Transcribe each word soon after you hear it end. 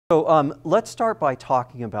So let's start by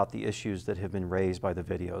talking about the issues that have been raised by the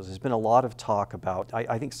videos. There's been a lot of talk about,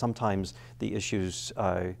 I think sometimes the issues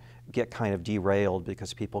get kind of derailed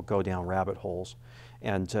because people go down rabbit holes.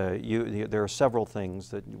 And there are several things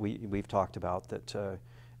that we've talked about that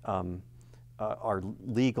are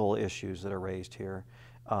legal issues that are raised here.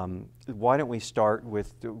 Why don't we start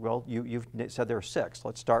with, well, you've said there are 6.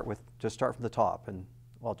 Let's start from the top, and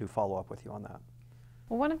I'll do follow-up with you on that.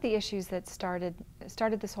 Well, one of the issues that started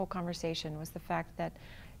this whole conversation was the fact that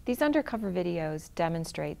these undercover videos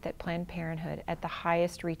demonstrate that Planned Parenthood, at the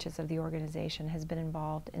highest reaches of the organization, has been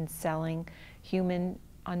involved in selling human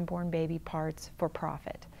unborn baby parts for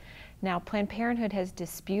profit. Now, Planned Parenthood has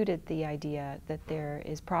disputed the idea that there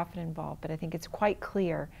is profit involved, but I think it's quite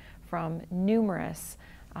clear from numerous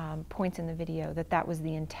points in the video that that was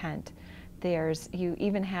the intent. You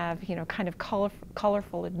even have, kind of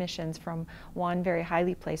colorful admissions from one very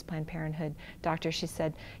highly placed Planned Parenthood doctor. She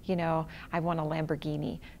said, I want a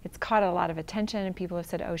Lamborghini. It's caught a lot of attention, and people have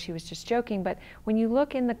said, oh, she was just joking. But when you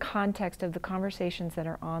look in the context of the conversations that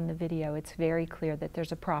are on the video, it's very clear that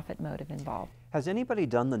there's a profit motive involved. Has anybody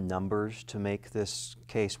done the numbers to make this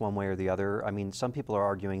case one way or the other? I mean, some people are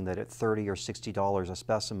arguing that at $30 or $60 a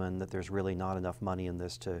specimen, that there's really not enough money in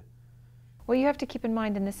this to... Well, you have to keep in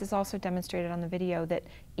mind, and this is also demonstrated on the video, that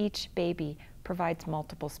each baby provides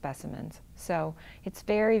multiple specimens. So it's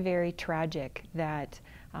very, very tragic that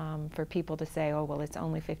for people to say, oh, well, it's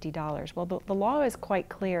only $50. Well, the law is quite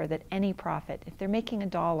clear that any profit, if they're making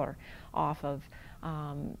 $1 off of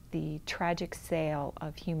the tragic sale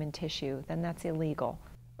of human tissue, then that's illegal.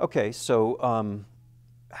 Okay, so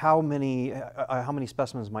how many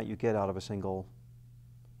specimens might you get out of a single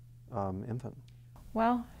infant?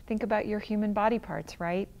 Well, think about your human body parts,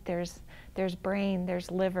 right? There's brain, there's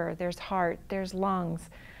liver, there's heart, there's lungs.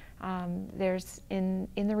 There's in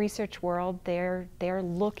the research world, they're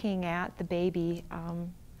looking at the baby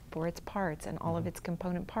for its parts and all of its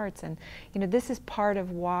component parts. And this is part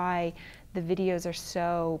of why the videos are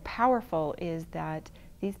so powerful, is that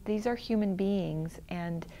these are human beings,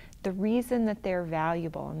 and the reason that they're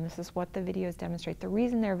valuable, and this is what the videos demonstrate, the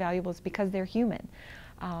reason they're valuable is because they're human.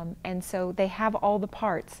 And so they have all the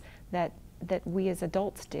parts that we as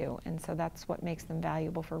adults do, and so that's what makes them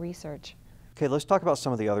valuable for research. Okay, let's talk about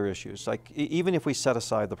some of the other issues. Like, even if we set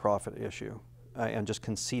aside the profit issue and just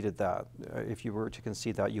conceded that, if you were to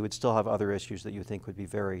concede that, you would still have other issues that you think would be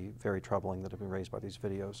very, very troubling that have been raised by these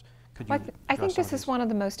videos. Could you I think this is one of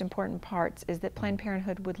the most important parts, is that Planned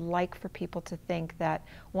Parenthood would like for people to think that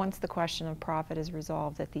once the question of profit is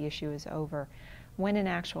resolved, that the issue is over. When in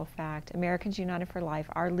actual fact, Americans United for Life,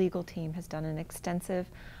 our legal team, has done an extensive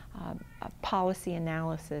policy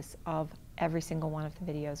analysis of every single one of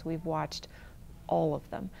the videos. We've watched all of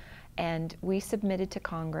them. And we submitted to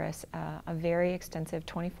Congress a very extensive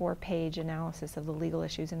 24-page analysis of the legal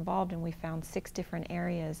issues involved, and we found 6 different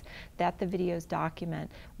areas that the videos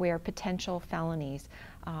document where potential felonies,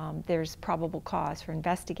 there's probable cause for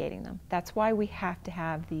investigating them. That's why we have to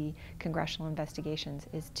have the congressional investigations,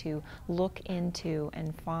 is to look into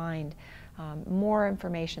and find more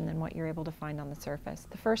information than what you're able to find on the surface.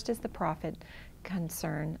 The first is the profit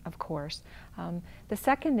concern, of course. The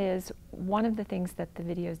second is, one of the things that the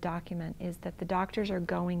videos document is that the doctors are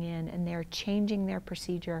going in and they're changing their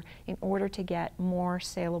procedure in order to get more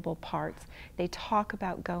saleable parts. They talk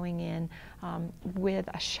about going in with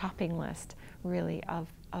a shopping list, really, of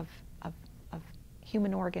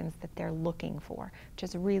human organs that they're looking for, which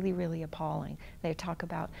is really, really appalling. They talk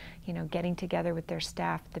about, getting together with their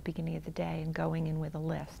staff at the beginning of the day and going in with a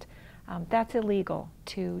list. That's illegal,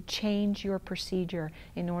 to change your procedure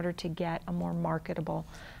in order to get a more marketable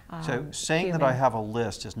So saying that I have a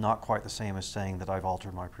list is not quite the same as saying that I've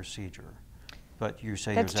altered my procedure. But you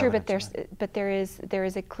say that's there's true, evidence but there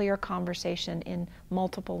is a clear conversation in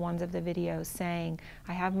multiple ones of the videos saying,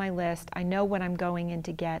 I have my list, I know what I'm going in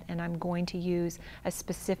to get, and I'm going to use a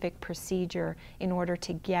specific procedure in order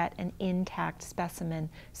to get an intact specimen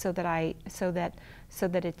so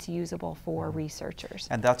that it's usable for researchers.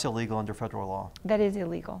 And that's illegal under federal law? That is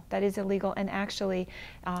illegal. That is illegal, and actually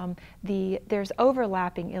there's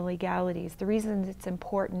overlapping illegalities. The reason it's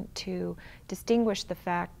important to distinguish the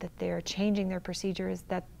fact that they're changing their procedure is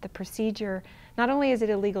that the procedure, not only is it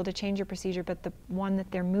illegal to change your procedure, but the one that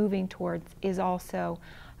they're moving towards is also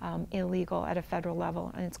illegal at a federal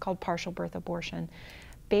level, and it's called partial birth abortion.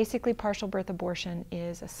 Basically, partial birth abortion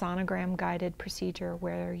is a sonogram-guided procedure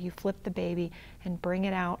where you flip the baby and bring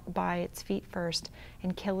it out by its feet first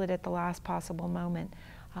and kill it at the last possible moment.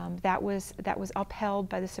 That was upheld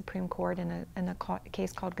by the Supreme Court in a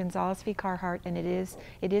case called Gonzalez v. Carhart, and it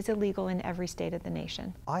is illegal in every state of the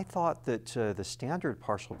nation. I thought that the standard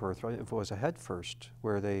partial birth was a head first,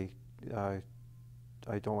 where they,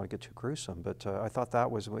 I don't want to get too gruesome, but I thought that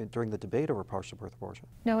was during the debate over partial birth abortion.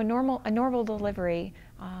 No, a normal delivery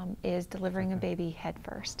is delivering a baby head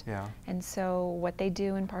first. Yeah. And so what they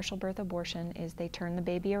do in partial birth abortion is they turn the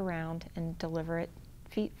baby around and deliver it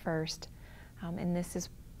feet first, and this is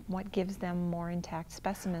what gives them more intact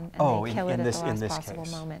specimen, and they kill it at the last possible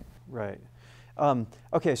moment. Right.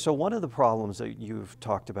 Okay, so one of the problems that you've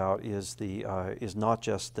talked about is is not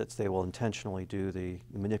just that they will intentionally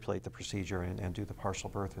manipulate the procedure and do the partial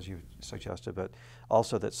birth as you suggested, but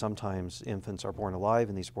also that sometimes infants are born alive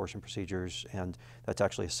in these abortion procedures, and that's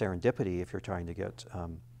actually a serendipity if you're trying to get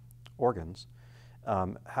organs.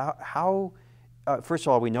 First of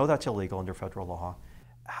all, we know that's illegal under federal law.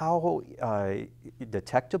 How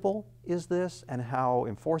detectable is this, and how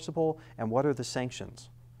enforceable, and what are the sanctions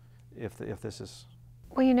if this is?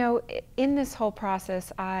 Well, you know, in this whole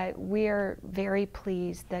process, we're very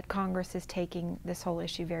pleased that Congress is taking this whole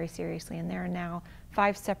issue very seriously, and there are now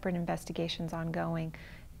 5 separate investigations ongoing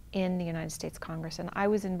in the United States Congress, and I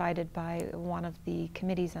was invited by one of the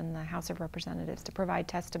committees in the House of Representatives to provide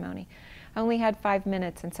testimony. I only had 5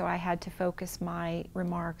 minutes, and so I had to focus my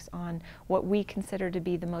remarks on what we consider to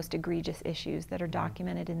be the most egregious issues that are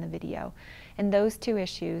documented in the video. And those 2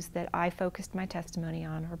 issues that I focused my testimony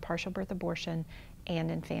on are partial birth abortion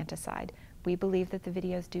and infanticide. We believe that the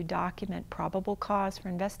videos do document probable cause for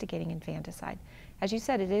investigating infanticide. As you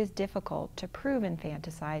said, it is difficult to prove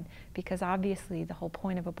infanticide because obviously the whole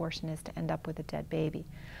point of abortion is to end up with a dead baby.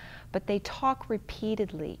 But they talk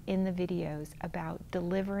repeatedly in the videos about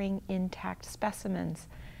delivering intact specimens.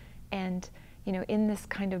 And you know, in this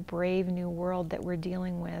kind of brave new world that we're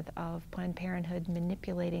dealing with of Planned Parenthood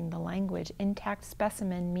manipulating the language, intact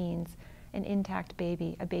specimen means an intact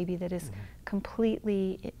baby, a baby that is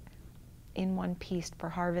completely in one piece for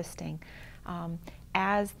harvesting.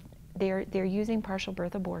 As they're using partial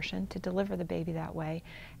birth abortion to deliver the baby that way,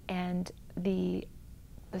 and the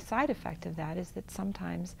side effect of that is that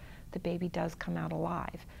sometimes the baby does come out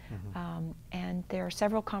alive. And there are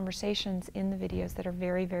several conversations in the videos that are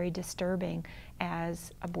very, very disturbing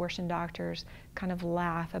as abortion doctors kind of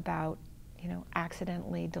laugh about, you know,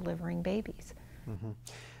 accidentally delivering babies.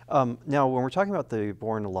 Now, when we're talking about the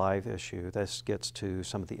born alive issue, this gets to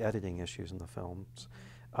some of the editing issues in the films.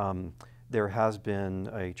 There has been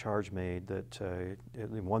a charge made that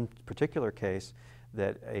in one particular case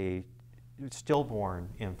that a stillborn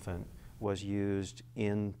infant was used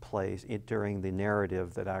in place during the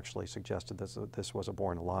narrative that actually suggested this was a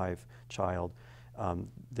born alive child.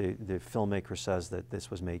 The filmmaker says that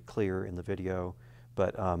this was made clear in the video,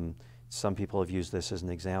 but some people have used this as an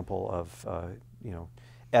example of you know,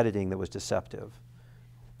 editing that was deceptive.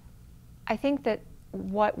 I think that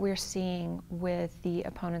what we're seeing with the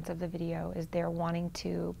opponents of the video is they're wanting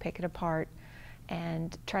to pick it apart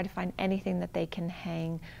and try to find anything that they can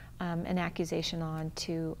hang an accusation on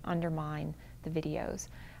to undermine the videos.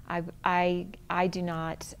 I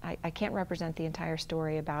can't represent the entire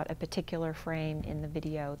story about a particular frame in the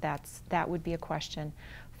video. That would be a question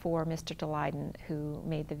for Mr. DeLeiden, who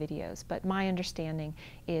made the videos. But my understanding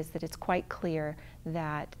is that it's quite clear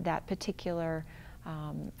that that particular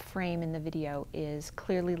frame in the video is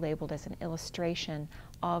clearly labeled as an illustration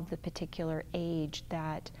of the particular age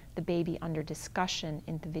that the baby under discussion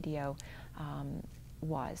in the video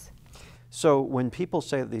was. So when people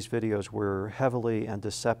say that these videos were heavily and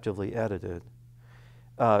deceptively edited,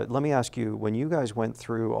 let me ask you, when you guys went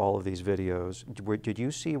through all of these videos, did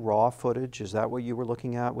you see raw footage? Is that what you were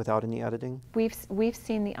looking at without any editing? We've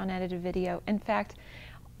seen the unedited video. In fact,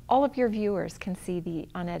 all of your viewers can see the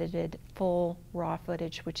unedited full raw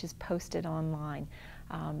footage, which is posted online.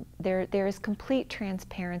 There is complete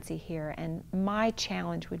transparency here, and my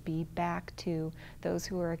challenge would be back to those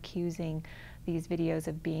who are accusing these videos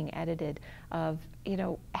of being edited, of, you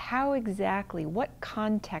know, how exactly, what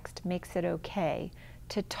context makes it okay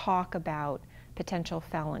to talk about potential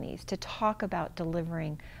felonies, to talk about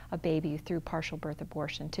delivering a baby through partial birth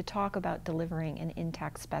abortion, to talk about delivering an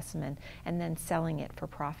intact specimen and then selling it for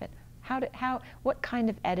profit. What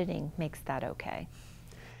kind of editing makes that okay?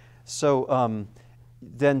 So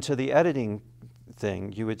then to the editing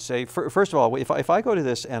thing, you would say, first of all, if I go to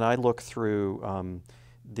this and I look through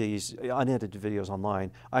these unedited videos online,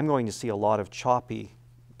 I'm going to see a lot of choppy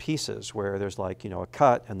pieces where there's, like, you know, a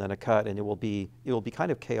cut and then a cut, and it will be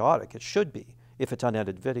kind of chaotic. It should be if it's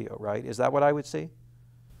unedited video, right? Is that what I would see?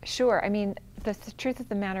 Sure. I mean, The truth of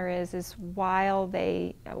the matter is while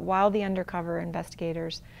the undercover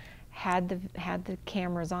investigators had the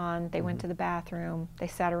cameras on, they went to the bathroom, they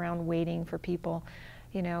sat around waiting for people.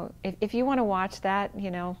 You know, if you want to watch that,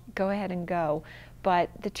 you know, go ahead and go. But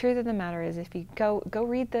the truth of the matter is, if you go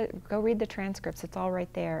read the transcripts, it's all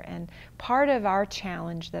right there. And part of our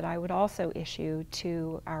challenge that I would also issue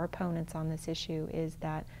to our opponents on this issue is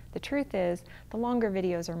that the truth is, the longer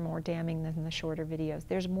videos are more damning than the shorter videos.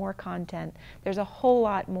 There's more content. There's a whole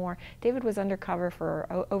lot more. David was undercover for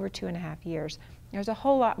over 2.5 years. There's a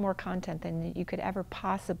whole lot more content than you could ever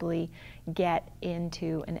possibly get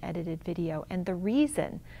into an edited video. And the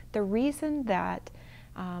reason that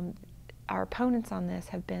our opponents on this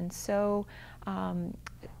have been so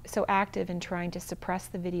active in trying to suppress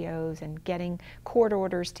the videos and getting court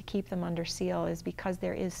orders to keep them under seal is because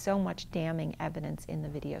there is so much damning evidence in the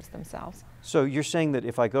videos themselves. So you're saying that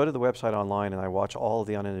if I go to the website online and I watch all of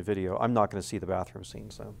the unedited video, I'm not going to see the bathroom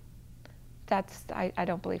scenes then? I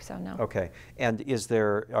don't believe so, no. Okay, and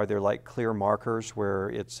are there like clear markers where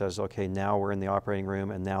it says, okay, now we're in the operating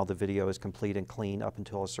room and now the video is complete and clean up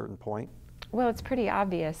until a certain point? Well, it's pretty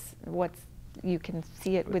obvious you can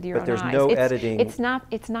see it with your own eyes. But there's no editing. It's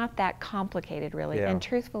not that complicated, really. Yeah. And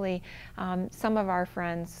truthfully, some of our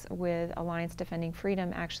friends with Alliance Defending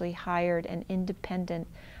Freedom actually hired an independent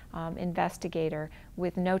investigator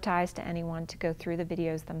with no ties to anyone to go through the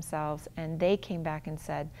videos themselves, and they came back and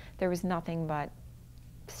said there was nothing but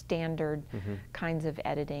standard kinds of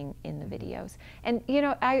editing in the videos. And you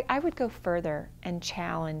know, I would go further and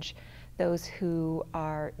challenge those who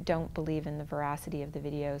don't believe in the veracity of the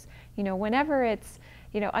videos. You know, whenever it's,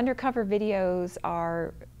 you know, undercover videos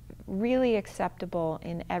are really acceptable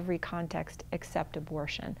in every context except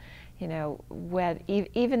abortion. You know,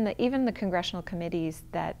 even the congressional committees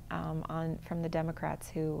that from the Democrats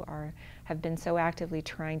who have been so actively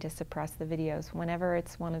trying to suppress the videos, whenever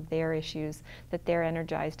it's one of their issues that they're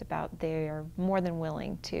energized about, they are more than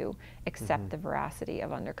willing to accept the veracity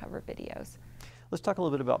of undercover videos. Let's talk a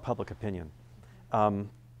little bit about public opinion.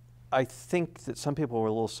 I think that some people were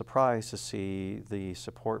a little surprised to see the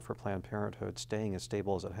support for Planned Parenthood staying as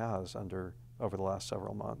stable as it has over the last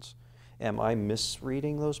several months. Am I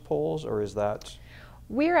misreading those polls, or is that?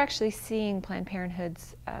 We're actually seeing Planned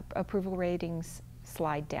Parenthood's approval ratings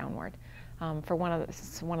slide downward for one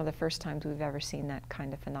of the first times we've ever seen that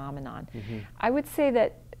kind of phenomenon. I would say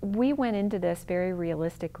that we went into this very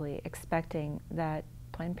realistically, expecting that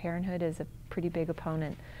Planned Parenthood is a pretty big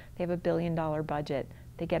opponent. They have a $1 billion budget.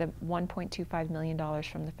 They get $1.25 million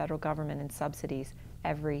from the federal government in subsidies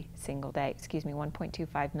every single day. Excuse me,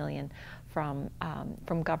 $1.25 million from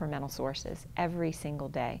governmental sources every single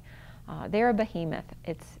day. They're a behemoth.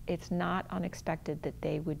 It's not unexpected that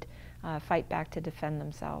they would fight back to defend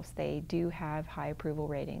themselves. They do have high approval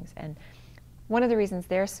ratings, and one of the reasons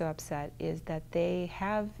they're so upset is that they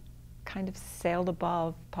have kind of sailed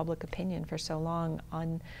above public opinion for so long,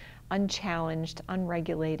 unchallenged,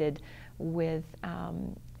 unregulated, with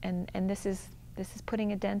and this is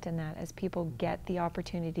putting a dent in that as people get the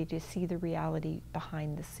opportunity to see the reality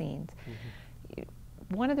behind the scenes.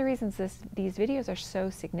 One of the reasons these videos are so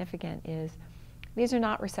significant is these are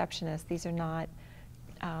not receptionists, these are not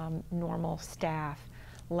normal staff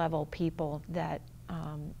level people that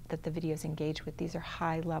the videos engage with. These are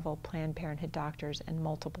high-level Planned Parenthood doctors, and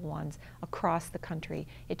multiple ones across the country.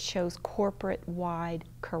 It shows corporate-wide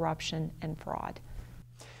corruption and fraud.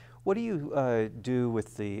 What do you do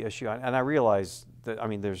with the issue? And I realize that, I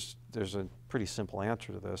mean, there's a pretty simple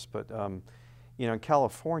answer to this, but you know, in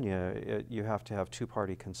California, you have to have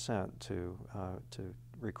two-party consent to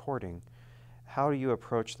recording. How do you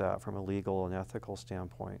approach that from a legal and ethical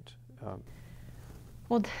standpoint?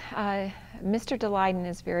 Well, Mr. DeLeiden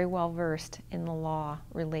is very well versed in the law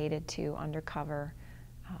related to undercover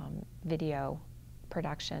video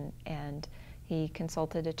production, and he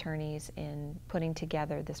consulted attorneys in putting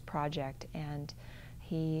together this project, and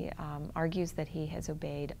he argues that he has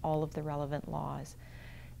obeyed all of the relevant laws.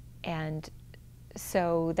 And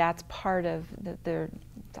so that's part of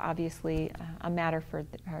it's obviously a matter for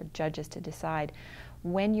our judges to decide.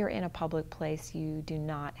 When you're in a public place, you do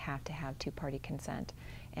not have to have two-party consent.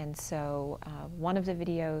 And so one of the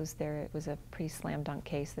videos, it was a pretty slam dunk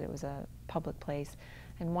case that it was a public place.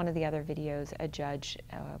 And one of the other videos, a judge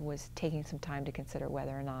was taking some time to consider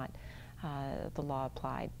whether or not the law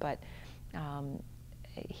applied. But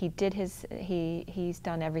he's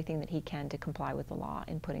done everything that he can to comply with the law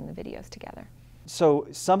in putting the videos together. So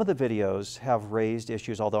some of the videos have raised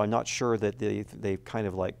issues, although I'm not sure that they've kind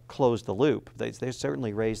of like closed the loop. They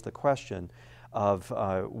certainly raised the question of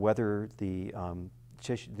whether the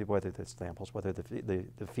tissue, whether the samples, whether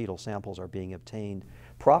the fetal samples are being obtained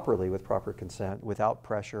properly with proper consent, without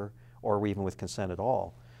pressure, or even with consent at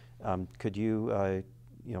all. Could you,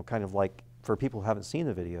 you know, kind of like, for people who haven't seen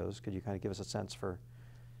the videos, could you kind of give us a sense for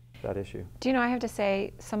that issue? Do you know, I have to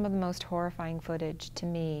say, some of the most horrifying footage to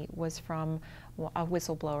me was from a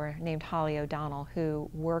whistleblower named Holly O'Donnell, who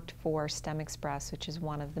worked for STEM Express, which is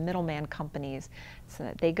one of the middleman companies. So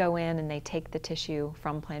that they go in and they take the tissue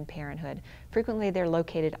from Planned Parenthood. Frequently they're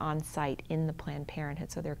located on site in the Planned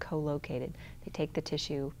Parenthood, so they're co-located. They take the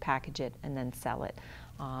tissue, package it, and then sell it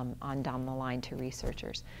on down the line to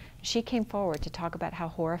researchers. She came forward to talk about how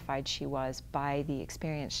horrified she was by the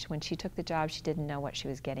experience. When she took the job, she didn't know what she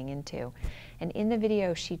was getting into. And in the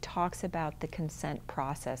video, she talks about the consent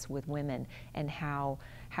process with women and how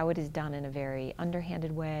it is done in a very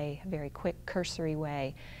underhanded way, a very quick, cursory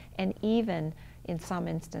way, and even in some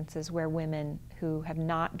instances where women who have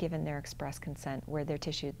not given their express consent, where their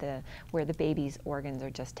tissue, where the baby's organs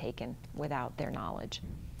are just taken without their knowledge.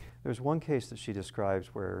 There's one case that she describes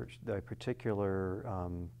where a particular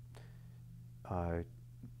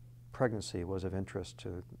pregnancy was of interest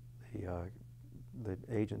to the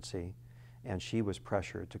agency, and she was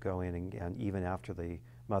pressured to go in, and even after the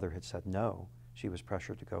mother had said no, she was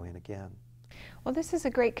pressured to go in again. Well, this is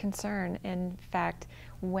a great concern. In fact,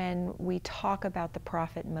 when we talk about the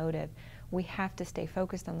profit motive, we have to stay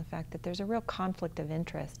focused on the fact that there's a real conflict of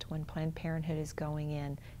interest when Planned Parenthood is going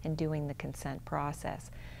in and doing the consent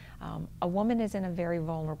process. A woman is in a very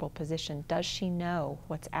vulnerable position. Does she know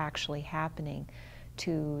what's actually happening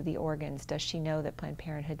to the organs? Does she know that Planned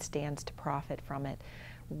Parenthood stands to profit from it?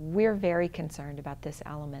 We're very concerned about this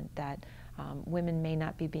element, that women may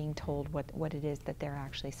not be being told what it is that they're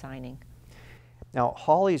actually signing. Now,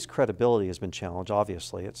 Holly's credibility has been challenged,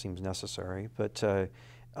 obviously. It seems necessary. But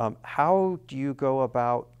how do you go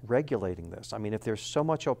about regulating this? I mean, if there's so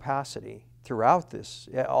much opacity throughout this,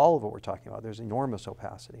 all of what we're talking about, there's enormous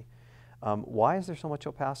opacity. Why is there so much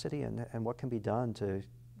opacity, and what can be done to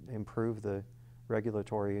improve the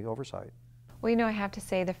regulatory oversight? Well, you know, I have to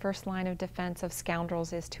say the first line of defense of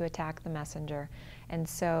scoundrels is to attack the messenger. And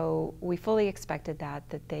so we fully expected that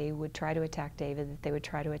they would try to attack David, that they would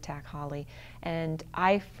try to attack Holly. And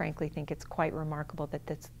I frankly think it's quite remarkable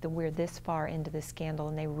that we're this far into this scandal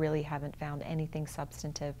and they really haven't found anything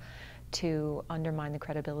substantive to undermine the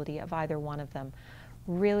credibility of either one of them.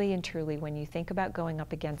 Really and truly, when you think about going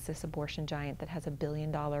up against this abortion giant that has $1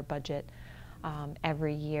 billion budget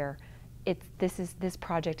every year, this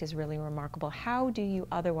project is really remarkable. How do you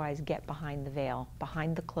otherwise get behind the veil,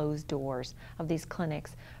 behind the closed doors of these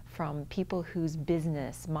clinics, from people whose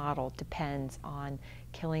business model depends on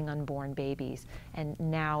killing unborn babies? And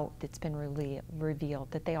now it's been really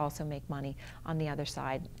revealed that they also make money on the other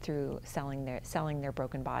side through selling their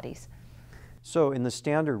broken bodies. So in the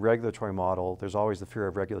standard regulatory model, there's always the fear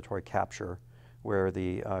of regulatory capture, where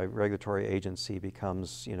the regulatory agency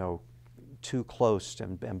becomes, you know, too close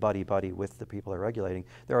and buddy-buddy with the people they're regulating.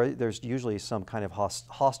 There's usually some kind of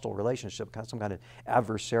hostile relationship, some kind of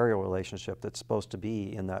adversarial relationship that's supposed to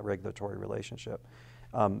be in that regulatory relationship.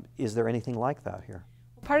 Is there anything like that here?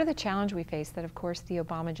 Part of the challenge we face, that of course the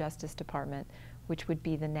Obama Justice Department, which would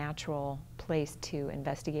be the natural place to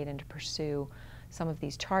investigate and to pursue some of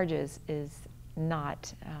these charges, is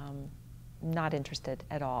not interested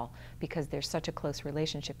at all, because there's such a close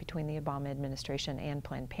relationship between the Obama administration and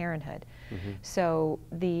Planned Parenthood. Mm-hmm. So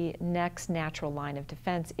the next natural line of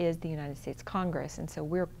defense is the United States Congress, and so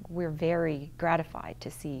we're very gratified to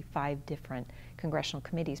see 5 different congressional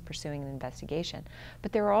committees pursuing an investigation.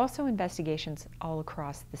 But there are also investigations all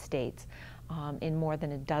across the states. In more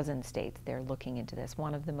than a dozen states, they're looking into this.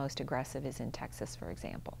 One of the most aggressive is in Texas, for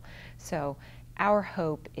example. So our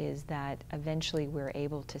hope is that eventually we're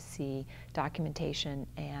able to see documentation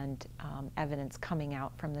and evidence coming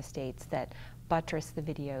out from the states that buttress the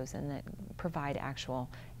videos and that provide actual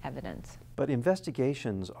evidence. But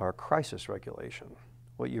investigations are crisis regulation.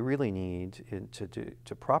 What you really need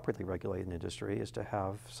to properly regulate an industry is to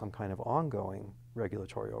have some kind of ongoing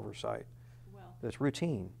regulatory oversight that's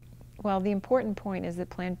routine. Well, the important point is that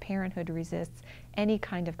Planned Parenthood resists any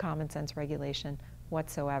kind of common sense regulation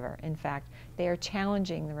whatsoever. In fact, they are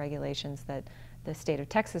challenging the regulations that the state of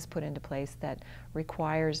Texas put into place that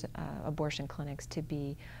requires abortion clinics to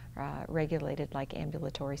be regulated like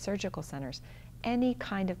ambulatory surgical centers. Any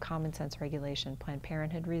kind of common sense regulation, Planned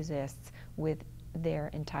Parenthood resists with their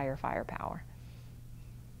entire firepower.